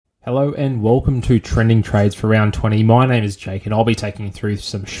Hello and welcome to Trending Trades for Round 20. My name is Jake and I'll be taking you through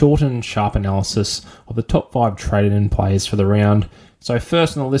some short and sharp analysis of the top 5 traded in players for the round. So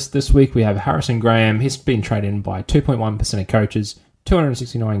first on the list this week we have Harrison Graham. He's been traded in by 2.1% of coaches,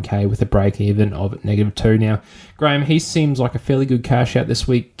 269k with a break even of -2. Now, Graham, he seems like a fairly good cash out this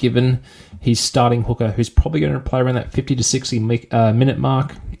week given he's starting hooker who's probably going to play around that 50 to 60 minute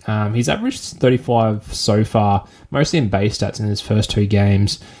mark. He's averaged 35 so far, mostly in base stats in his first 2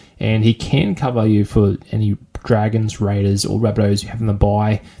 games. And he can cover you for any Dragons, Raiders, or Rabbitohs you have in the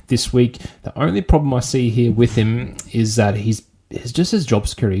bye this week. The only problem I see here with him is that he's just his job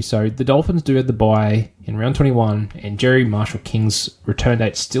security. So the Dolphins do have the bye in round 21, and Jerry Marshall-King's return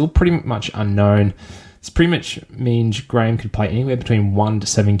date still pretty much unknown. This pretty much means Graham could play anywhere between 1 to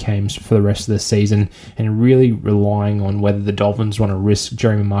 7 games for the rest of the season, and really relying on whether the Dolphins want to risk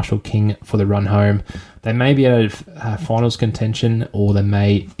Jeremy Marshall-King for the run home. They may be out of finals contention, or they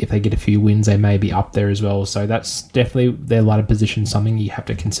may, if they get a few wins, they may be up there as well. So that's definitely their ladder position, something you have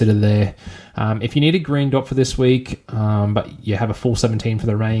to consider there. If you need a green dot for this week, but you have a full 17 for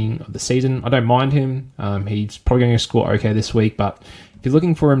the remaining of the season, I don't mind him. He's probably going to score okay this week, but if you're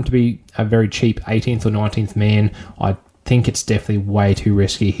looking for him to be a very cheap 18th or 19th man, I think it's definitely way too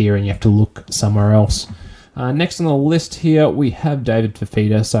risky here and you have to look somewhere else. Next on the list here, we have David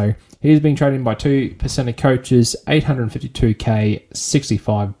Fifita. So he's been traded in by 2% of coaches, 852k,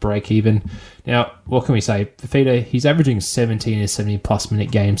 65 break even. Now, what can we say? Fifita, he's averaging 17 to 70 plus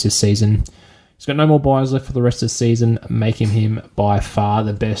minute games this season. He's got no more buys left for the rest of the season, making him by far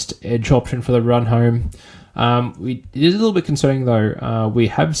the best edge option for the run home. It is a little bit concerning though. We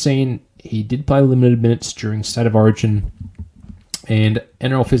have seen he did play limited minutes during State of Origin, and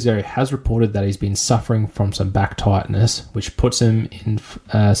NRL Physio has reported that he's been suffering from some back tightness, which puts him in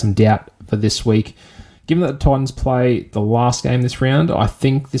some doubt for this week. Given that the Titans play the last game this round, I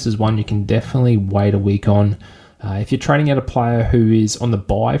think this is one you can definitely wait a week on. If you're trading out a player who is on the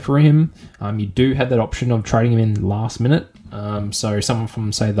bye for him, you do have that option of trading him in last minute. So someone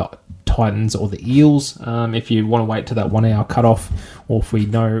from, say, the Titans or the Eels, if you want to wait to that 1 hour cutoff, or if we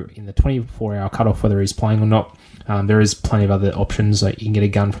know in the 24-hour cutoff whether he's playing or not, there is plenty of other options. Like you can get a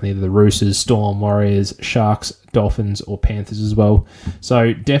gun from either the Roosters, Storm, Warriors, Sharks, Dolphins, or Panthers as well.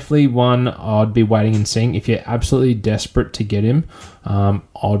 So definitely one I'd be waiting and seeing. If you're absolutely desperate to get him,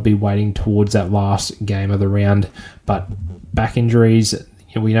 I'd be waiting towards that last game of the round. But back injuries,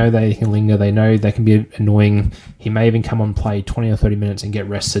 we know they can linger. They know they can be annoying. He may even come on play 20 or 30 minutes and get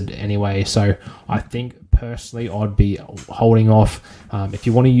rested anyway. So I think personally I'd be holding off. If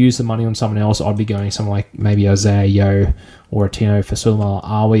you want to use the money on someone else, I'd be going someone like maybe Isaiah Yeo or Tino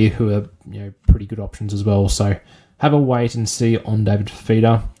Fa'asuamaleaui, who are pretty good options as well. So have a wait and see on David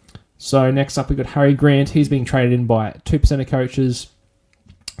Fifita. So next up we've got Harry Grant. He's being traded in by 2% of coaches,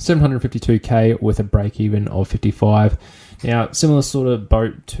 752k with a break even of 55. Now, similar sort of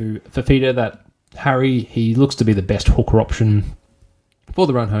boat to Fifita, that Harry, he looks to be the best hooker option for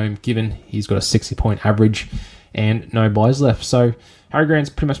the run home, given he's got a 60-point average and no buys left. So Harry Grant's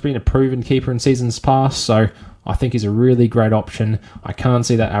pretty much been a proven keeper in seasons past, so I think he's a really great option. I can't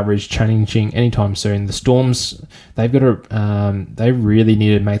see that average changing anytime soon. The Storms, they've got to, they really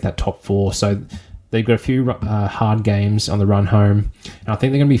need to make that top 4, so they've got a few hard games on the run home, and I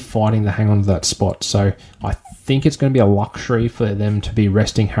think they're going to be fighting to hang on to that spot. So I think it's going to be a luxury for them to be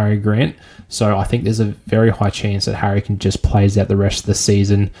resting Harry Grant. So I think there's a very high chance that Harry can just plays out the rest of the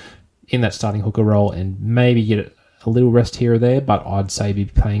season in that starting hooker role and maybe get a little rest here or there, but I'd say be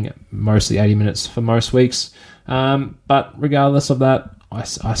playing mostly 80 minutes for most weeks. But regardless of that, I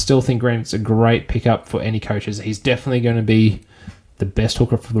still think Grant's a great pickup for any coaches. He's definitely going to be the best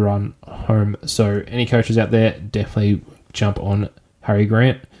hooker for the run home. So any coaches out there, definitely jump on Harry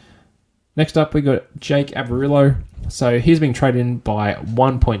Grant. Next up, we got Jake Averillo. So he's being traded in by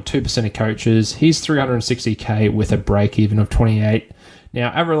 1.2% of coaches. He's 360k with a break even of 28.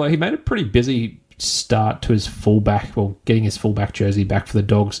 Now, Averillo, he made a pretty busy start to his fullback, well, getting his fullback jersey back for the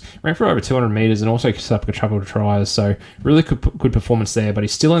Dogs. Ran for over 200 metres and also set up a couple of tries. So really good performance there, but he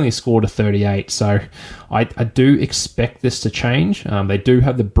still only scored a 38. So I do expect this to change. They do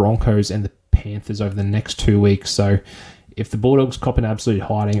have the Broncos and the Panthers over the next 2 weeks. So if the Bulldogs cop an absolute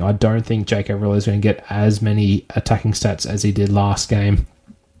hiding, I don't think Jake Averillo is going to get as many attacking stats as he did last game.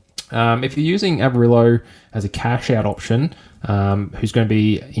 If you're using Averillo as a cash-out option, who's going to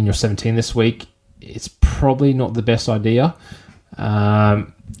be in your 17 this week, it's probably not the best idea.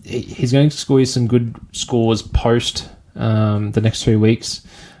 He's going to score you some good scores post the next 2 weeks.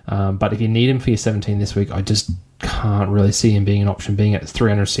 But if you need him for your 17 this week, I just can't really see him being an option, being at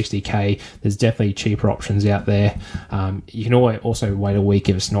 360k. There's definitely cheaper options out there. You can always also wait a week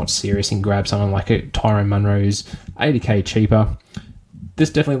if it's not serious and grab someone like a Tyrone Munro's 80k cheaper. This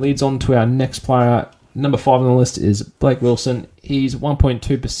definitely leads on to our next player. Number 5 on the list is Blake Wilson. He's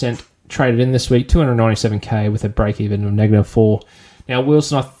 1.2% traded in this week, 297k with a break-even of -4. Now,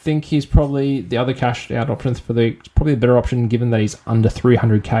 Wilson, I think he's probably the other cash-out option probably a better option given that he's under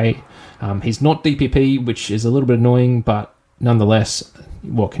 300k. He's not DPP, which is a little bit annoying, but nonetheless,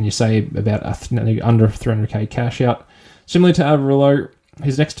 what can you say about under 300k cash-out? Similar to Averillo,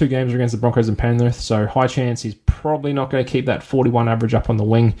 his next 2 games are against the Broncos and Penrith, so high chance he's probably not going to keep that 41 average up on the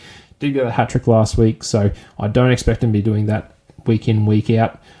wing. Did get a hat-trick last week, so I don't expect him to be doing that week in, week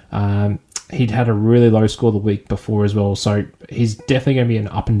out. He'd had a really low score the week before as well, so he's definitely going to be an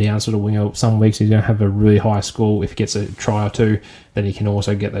up and down sort of winger. Some weeks he's going to have a really high score. If he gets a try or two, then he can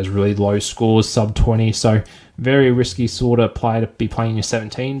also get those really low scores, sub 20. So very risky sort of player to be playing in your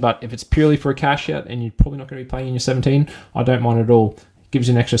 17. But if it's purely for a cash out and you're probably not going to be playing in your 17, I don't mind at all. Gives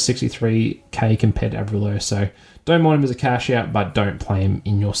you an extra 63k compared to Averillo. So don't mind him as a cash out, but don't play him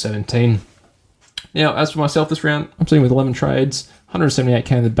in your 17. Now, as for myself this round, I'm sitting with 11 trades,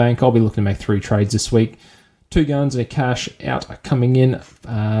 178k in the bank. I'll be looking to make 3 trades this week. 2 guns and a cash out are coming in.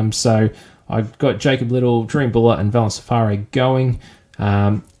 So I've got Jacob Little, Dream Buller, and Valence Safari going.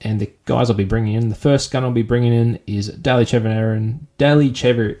 And the guys I'll be bringing in, the first gun I'll be bringing in is Daly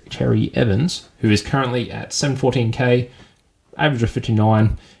Cherry Evans, who is currently at 714k, average of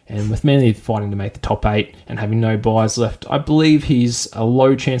 59. And with Manly fighting to make the top 8 and having no buys left, I believe he's a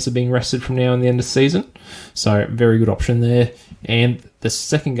low chance of being rested from now and the end of the season. So very good option there. And the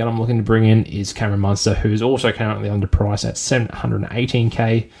second gun I'm looking to bring in is Cameron Munster, who's also currently underpriced at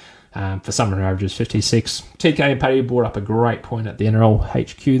 718k. For summer averages 56. TK and Paddy brought up a great point at the NRL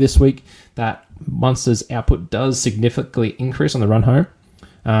HQ this week that Munster's output does significantly increase on the run home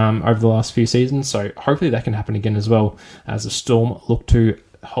over the last few seasons. So hopefully that can happen again as well as the Storm look to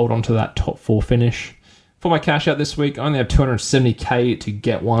hold on to that top 4 finish. For my cash out this week, I only have 270k to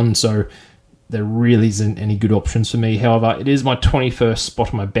get one, so there really isn't any good options for me. However, it is my 21st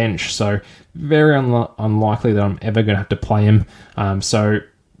spot on my bench, so very unlikely that I'm ever going to have to play him. So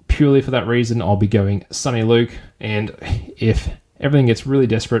purely for that reason, I'll be going Sonny Luke, and if everything gets really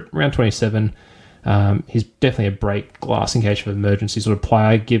desperate, around 27, he's definitely a break glass in case of emergency sort of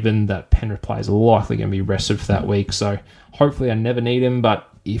player, given that Penrith players are likely going to be rested for that week. So hopefully I never need him, but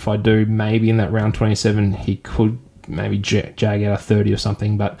if I do, maybe in that round 27, he could maybe jag out a 30 or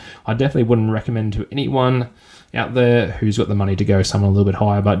something. But I definitely wouldn't recommend to anyone out there who's got the money to go someone a little bit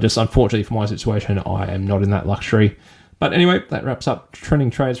higher. But just unfortunately for my situation, I am not in that luxury. But anyway, that wraps up trending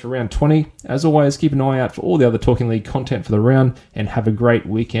trades for round 20. As always, keep an eye out for all the other Talking League content for the round, and have a great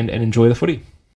weekend and enjoy the footy.